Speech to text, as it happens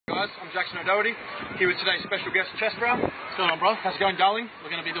guys, I'm Jackson O'Doherty, here with today's special guest, Chestbrah. What's going on, bro? How's it going, darling? We're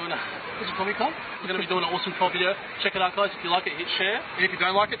going to be doing what's it called, Carl? We're going to be doing an awesome 12 video. Check it out, guys. If you like it, hit share. And if you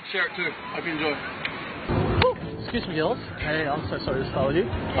don't like it, share it too. Hope you enjoy. Excuse me, girls. Hey, I'm so sorry to start with you.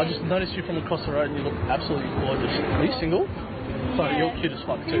 I just noticed you from across the road and you look absolutely gorgeous. Are you single? Sorry, you're cute as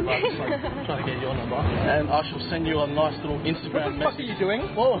fuck too, but I'm just like trying to get your number. And I shall send you a nice little Instagram message. What the fuck are you doing?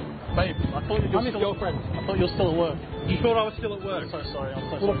 Whoa, babe, I thought you were I'm his girlfriend. I thought you were still at work. You thought I was still at work? I'm so sorry, I'm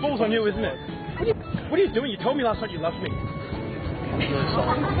so sorry. Well, the fool's on you, isn't it? What are you doing? You told me last night you loved me. I'm really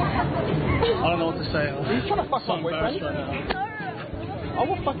sorry. I don't know what to say. Are you trying to fuck my boyfriend? Right now. I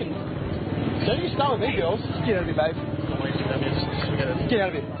will fucking... Don't you start with me, girls. Just get out of here, babe. Don't wait for them, just forget it. Get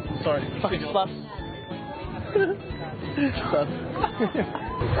out of here. Sorry. Fucking slut.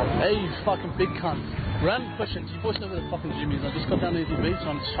 Hey, you fucking big cunt. Random questions. You pushed over the fucking Jimmy's. I just got down to the beach, so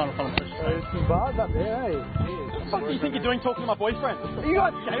I'm just trying to find a fresh place. Some bars up there, hey. What the fuck do you think you're doing talking to my boyfriend? Are you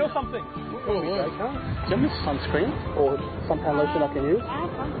guys gay or something? Oh, do you have any sunscreen or suntan lotion I can use?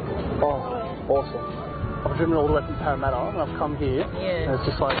 Oh, awesome. I've driven all the way from Parramatta and I've come here and it's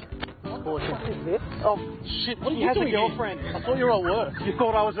just like gorgeous. What is this? Oh shit, what are you doing? He has a girlfriend. I thought you were at work. You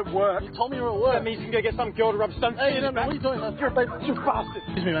thought I was at work. You told me you were at work. That means you can go get some girl to rub sunscreen. Hey, no, what are you doing? You're a bastard.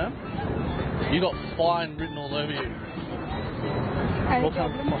 Excuse me, man. You got fine written all over you. What kind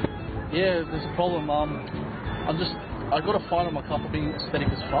of fine? Yeah, there's a problem. I got a fine on my car for being aesthetic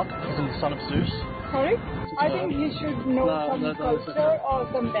as fuck because I'm the son of Zeus. Sorry? I think you should know some culture or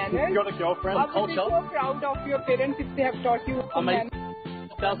some manners. You got a girlfriend? I would be so proud of your parents if they have taught you some manners.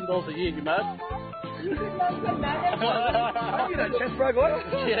 $1,000 a year, you mad? You should learn some manners. You know Chestbrah, guy?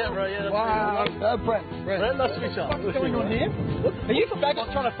 Yeah, bro, yeah. Wow. Brent, nice to meet you. What's going on here? Are you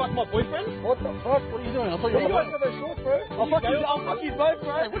faggots trying to fuck my boyfriend? What the fuck? What are you doing? I thought you were You guys got those shorts, bro. I'll fuck you both, bro.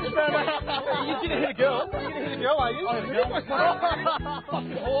 Hey, what you You didn't hit a girl. You didn't hit a girl, are you? I hit a girl.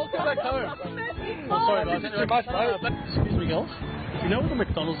 Fucking whore, go back home. Oh, sorry, guys. Too much, bro. Excuse me, girls. You know where the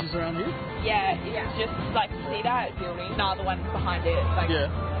McDonald's is around here? Yeah, it's just like, see that building? No, the one behind it. Like, Yeah.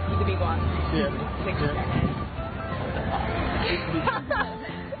 the big one. Yeah. Next to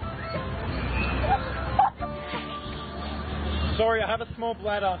Sorry, I have a small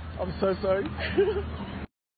bladder. I'm so sorry.